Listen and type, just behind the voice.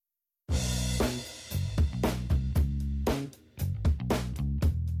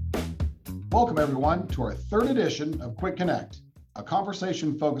Welcome everyone to our third edition of Quick Connect, a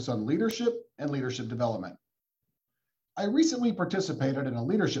conversation focused on leadership and leadership development. I recently participated in a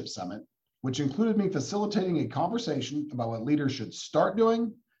leadership summit, which included me facilitating a conversation about what leaders should start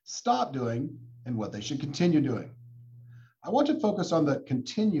doing, stop doing, and what they should continue doing. I want to focus on the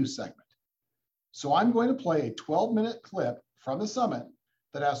continue segment. So I'm going to play a 12-minute clip from the summit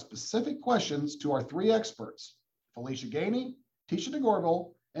that asks specific questions to our three experts, Felicia Gainey, Tisha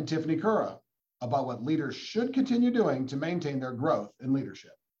DeGorville, and Tiffany Cura, about what leaders should continue doing to maintain their growth in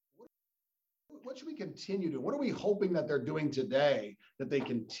leadership. What should we continue doing? What are we hoping that they're doing today that they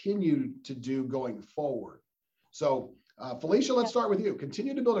continue to do going forward? So Felicia, let's start with you.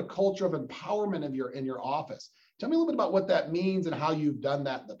 Continue to build a culture of empowerment in your office. Tell me a little bit about what that means and how you've done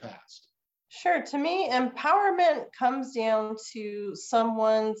that in the past. Sure. To me, empowerment comes down to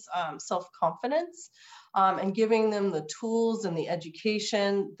someone's self-confidence and giving them the tools and the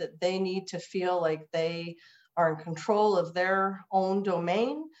education that they need to feel like they are in control of their own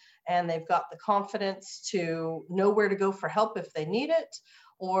domain, and they've got the confidence to know where to go for help if they need it,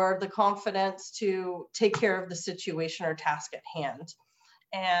 or the confidence to take care of the situation or task at hand.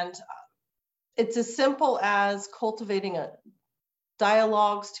 And it's as simple as cultivating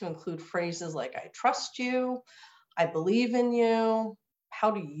dialogues to include phrases like, I trust you, I believe in you,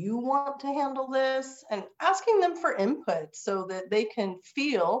 how do you want to handle this? And asking them for input so that they can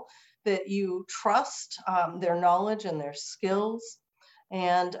feel that you trust their knowledge and their skills.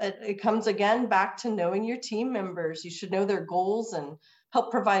 And it comes again back to knowing your team members. You should know their goals and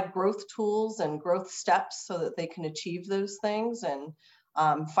help provide growth tools and growth steps so that they can achieve those things, and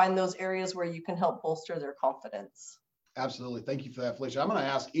find those areas where you can help bolster their confidence. Absolutely. Thank you for that, Felicia. I'm going to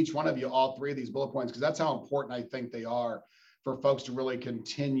ask each one of you all three of these bullet points because that's how important I think they are for folks to really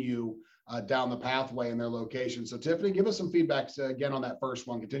continue down the pathway in their location. So Tiffany, give us some feedback again on that first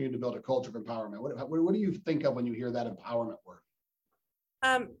one, continue to build a culture of empowerment. What do you think of when you hear that empowerment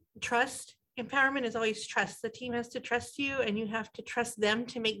word? Trust. Empowerment is always trust. The team has to trust you, and you have to trust them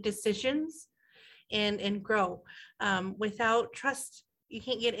to make decisions and grow. Without trust, you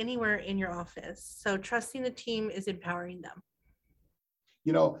can't get anywhere in your office. So trusting the team is empowering them.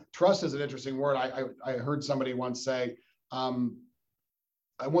 You know, trust is an interesting word. I heard somebody once say,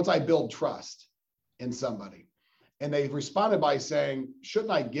 once I build trust in somebody, and they responded by saying,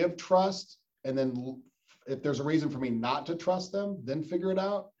 shouldn't I give trust? And then if there's a reason for me not to trust them, then figure it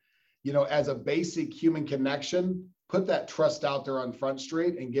out. You know, as a basic human connection, put that trust out there on Front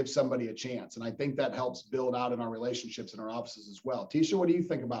Street and give somebody a chance. And I think that helps build out in our relationships in our offices as well. Tisha, what do you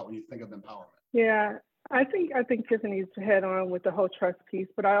think about when you think of empowerment? Yeah, I think Tiffany's head on with the whole trust piece,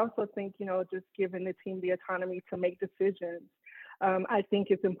 but I also think, just giving the team the autonomy to make decisions. I think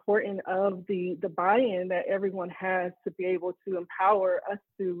it's important of the buy-in that everyone has to be able to empower us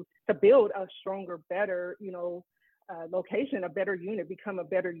to build a stronger, better, location, a better unit, become a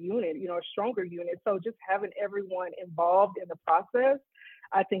better unit, a stronger unit. So just having everyone involved in the process,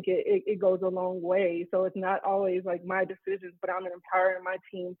 I think it goes a long way. So it's not always like my decisions, but I'm empowering my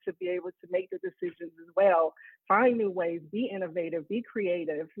team to be able to make the decisions as well. Find new ways, be innovative, be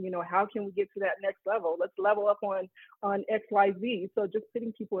creative. How can we get to that next level? Let's level up on XYZ. So just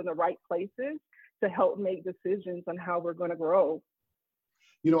putting people in the right places to help make decisions on how we're going to grow.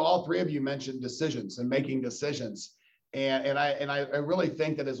 All three of you mentioned decisions and making decisions. And I really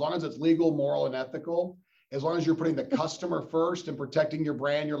think that as long as it's legal, moral, and ethical, as long as you're putting the customer first and protecting your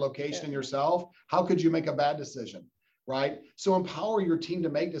brand, your location, and yourself, how could you make a bad decision, right? So empower your team to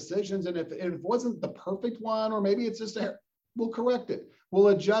make decisions. And if it wasn't the perfect one, or maybe it's just we'll correct it, we'll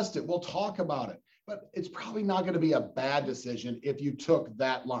adjust it, we'll talk about it. But it's probably not going to be a bad decision if you took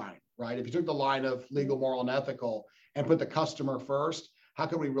that line, right? If you took the line of legal, moral, and ethical and put the customer first, how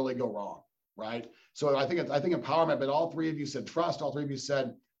could we really go wrong, right? So I think empowerment, but all three of you said trust, all three of you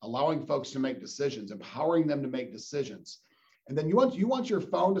said allowing folks to make decisions, empowering them to make decisions. And then you want your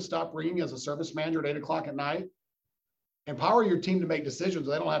phone to stop ringing as a service manager at 8 o'clock at night? Empower your team to make decisions.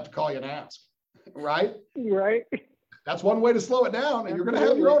 They don't have to call you and ask, right? Right. That's one way to slow it down. And you're going to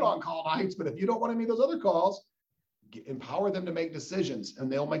have your own on-call nights, but if you don't want any of those other calls, empower them to make decisions,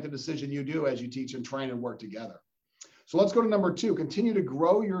 and they'll make the decision you do as you teach and train and work together. So let's go to number 2, continue to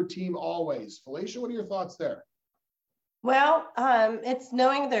grow your team always. Felicia, what are your thoughts there? Well, it's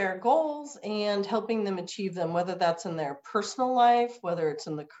knowing their goals and helping them achieve them, whether that's in their personal life, whether it's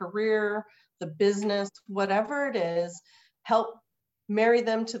in the career, the business, whatever it is, help marry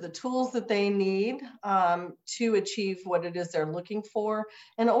them to the tools that they need to achieve what it is they're looking for,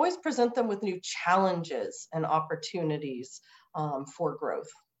 and always present them with new challenges and opportunities for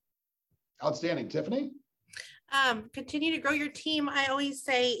growth. Outstanding. Tiffany? Continue to grow your team. I always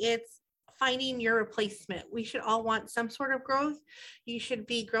say it's finding your replacement. We should all want some sort of growth. You should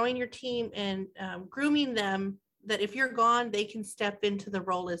be growing your team and grooming them that if you're gone, they can step into the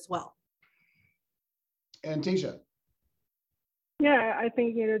role as well. And Tisha. Yeah, I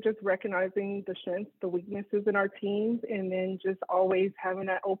think, just recognizing the strengths, the weaknesses in our teams, and then just always having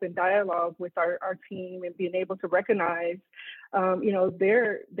that open dialogue with our team and being able to recognize,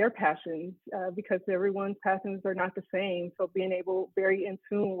 their passions, because everyone's passions are not the same. So being able, very in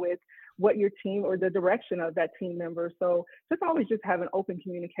tune with what your team or the direction of that team member. So just always just having open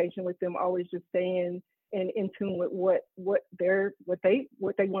communication with them, always just staying in tune with what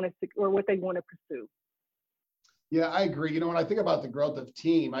they want to, or what they want to pursue. Yeah, I agree. When I think about the growth of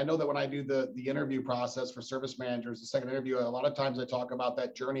team, I know that when I do the interview process for service managers, the second interview, a lot of times I talk about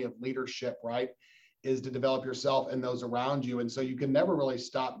that journey of leadership, right? Is to develop yourself and those around you. And so you can never really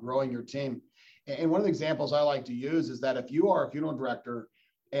stop growing your team. And one of the examples I like to use is that if you are a funeral director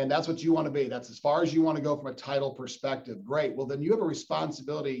and that's what you want to be, that's as far as you want to go from a title perspective, great. Well, then you have a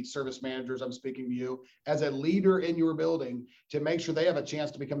responsibility, service managers, I'm speaking to you, as a leader in your building to make sure they have a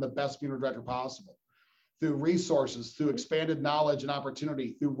chance to become the best funeral director possible. Through resources, through expanded knowledge and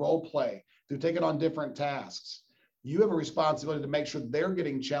opportunity, through role play, through taking on different tasks. You have a responsibility to make sure they're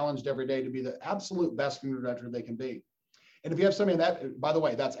getting challenged every day to be the absolute best funeral director they can be. And if you have somebody that, by the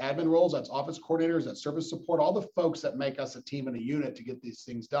way, that's admin roles, that's office coordinators, that's service support, all the folks that make us a team and a unit to get these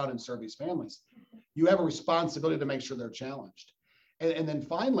things done and serve these families. You have a responsibility to make sure they're challenged. And then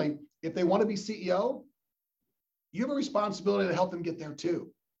finally, if they want to be CEO, you have a responsibility to help them get there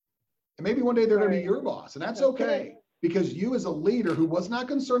too. And maybe one day they're going to be your boss, and that's okay, because you as a leader who was not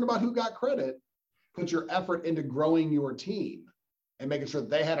concerned about who got credit, put your effort into growing your team and making sure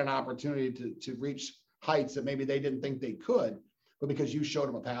they had an opportunity to reach heights that maybe they didn't think they could, but because you showed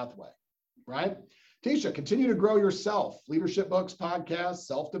them a pathway, right? Tisha, continue to grow yourself. Leadership books, podcasts,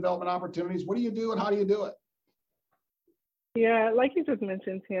 self-development opportunities. What do you do and how do you do it? Yeah, like you just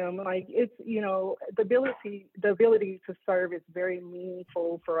mentioned, Tim, like it's, the ability to serve is very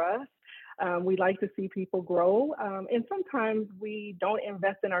meaningful for us. We like to see people grow, and sometimes we don't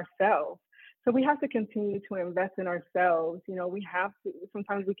invest in ourselves. So we have to continue to invest in ourselves. We have to,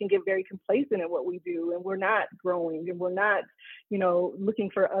 sometimes we can get very complacent in what we do and we're not growing and we're not,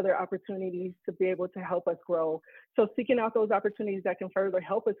 looking for other opportunities to be able to help us grow. So seeking out those opportunities that can further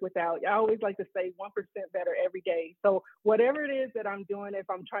help us without, I always like to say 1% better every day. So whatever it is that I'm doing, if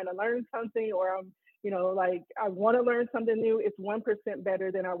I'm trying to learn something or I'm, I want to learn something new, it's 1%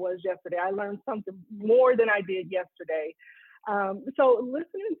 better than I was yesterday. I learned something more than I did yesterday. So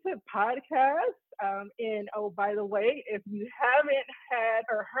listening to podcasts, and oh, by the way, if you haven't had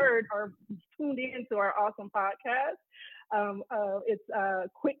or heard or tuned into our awesome podcast, it's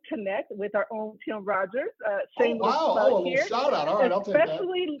Quick Connect with our own Tim Rogers. Shameless plug a little here. shout out. All right, I'll take that.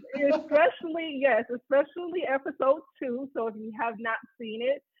 Especially episode 2. So if you have not seen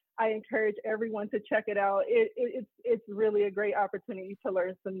it, I encourage everyone to check it out. It's really a great opportunity to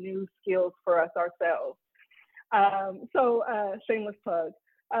learn some new skills for us ourselves. Shameless plug.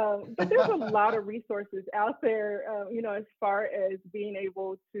 But there's a lot of resources out there, as far as being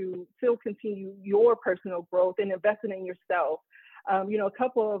able to still continue your personal growth and investing in yourself. A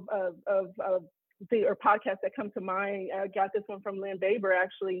couple of podcasts that come to mind. I got this one from Lynn Baber,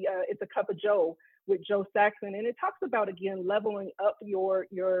 actually. It's A Cup of Joe with Joe Saxon. And it talks about, again, leveling up your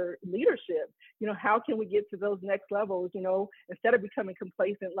leadership. How can we get to those next levels, instead of becoming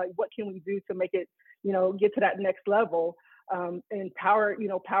complacent, like what can we do to make it, get to that next level? Empower,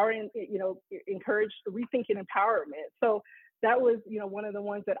 encourage rethinking empowerment. So that was, one of the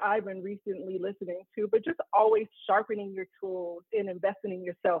ones that I've been recently listening to, but just always sharpening your tools and investing in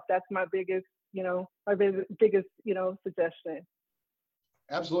yourself. That's my biggest, suggestion.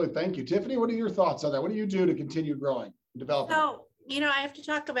 Absolutely. Thank you. Tiffany, what are your thoughts on that? What do you do to continue growing and developing? So, I have to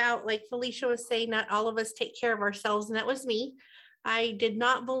talk about, like Felicia was saying, not all of us take care of ourselves, and that was me. I did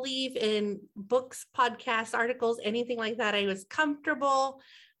not believe in books, podcasts, articles, anything like that. I was comfortable.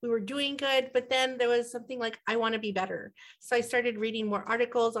 We were doing good, but then there was something like, I want to be better. So I started reading more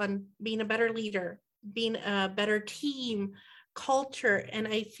articles on being a better leader, being a better team, culture, and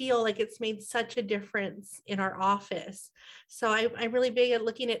I feel like it's made such a difference in our office. So I'm really big at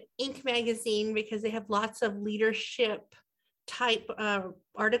looking at Inc. magazine because they have lots of leadership type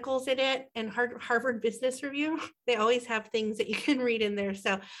articles in it, and Harvard Business Review. They always have things that you can read in there.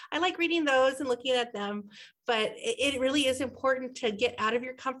 So I like reading those and looking at them, but it really is important to get out of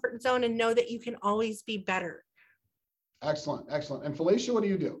your comfort zone and know that you can always be better. Excellent. Excellent. And Felicia, what do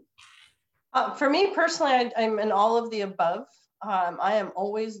you do? For me personally, I'm in all of the above. I am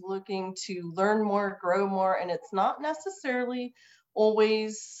always looking to learn more, grow more, and it's not necessarily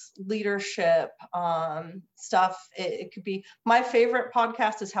always leadership stuff. It could be, my favorite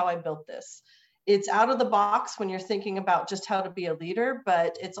podcast is How I Built This. It's out of the box when you're thinking about just how to be a leader,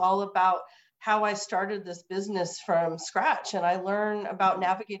 but it's all about how I started this business from scratch. And I learn about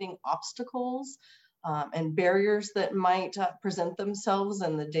navigating obstacles and barriers that might present themselves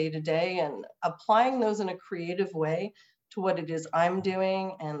in the day-to-day, and applying those in a creative way to what it is I'm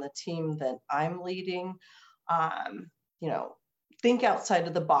doing and the team that I'm leading. You know, think outside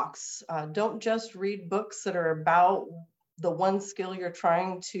of the box. Don't just read books that are about the one skill you're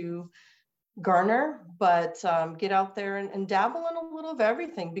trying to garner, but get out there and dabble in a little of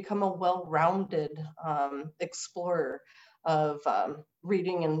everything. Become a well-rounded explorer of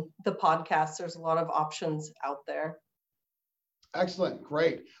reading and the podcast. There's a lot of options out there. Excellent.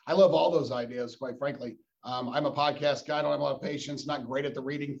 Great. I love all those ideas, quite frankly. I'm a podcast guy. I don't have a lot of patience, not great at the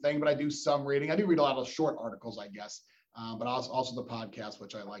reading thing, but I do some reading. I do read a lot of short articles, I guess, but also the podcast,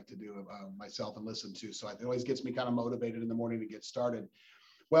 which I like to do myself and listen to. So it always gets me kind of motivated in the morning to get started.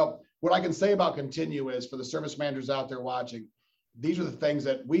 Well, what I can say about Continue is, for the service managers out there watching, these are the things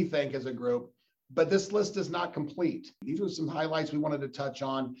that we think as a group, but this list is not complete. These are some highlights we wanted to touch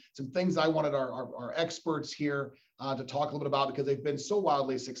on, some things I wanted our experts here to talk a little bit about, because they've been so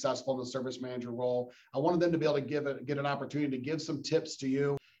wildly successful in the service manager role. I wanted them to be able to get an opportunity to give some tips to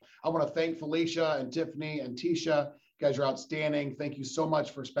you. I want to thank Felicia and Tiffany and Tisha. You guys are outstanding. Thank you so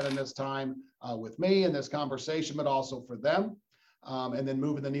much for spending this time with me in this conversation, but also for them. And then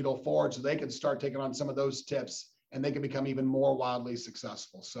moving the needle forward so they can start taking on some of those tips and they can become even more wildly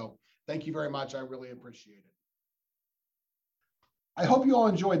successful. So thank you very much. I really appreciate it. I hope you all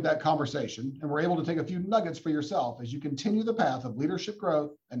enjoyed that conversation and were able to take a few nuggets for yourself as you continue the path of leadership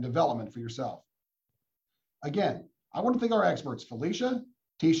growth and development for yourself. Again, I want to thank our experts, Felicia,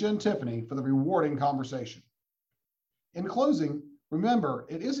 Tisha, and Tiffany, for the rewarding conversation. In closing, remember,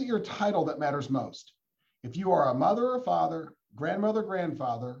 it isn't your title that matters most. If you are a mother or father, grandmother,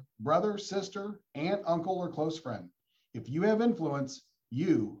 grandfather, brother, sister, aunt, uncle, or close friend, if you have influence,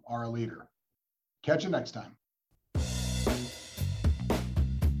 you are a leader. Catch you next time.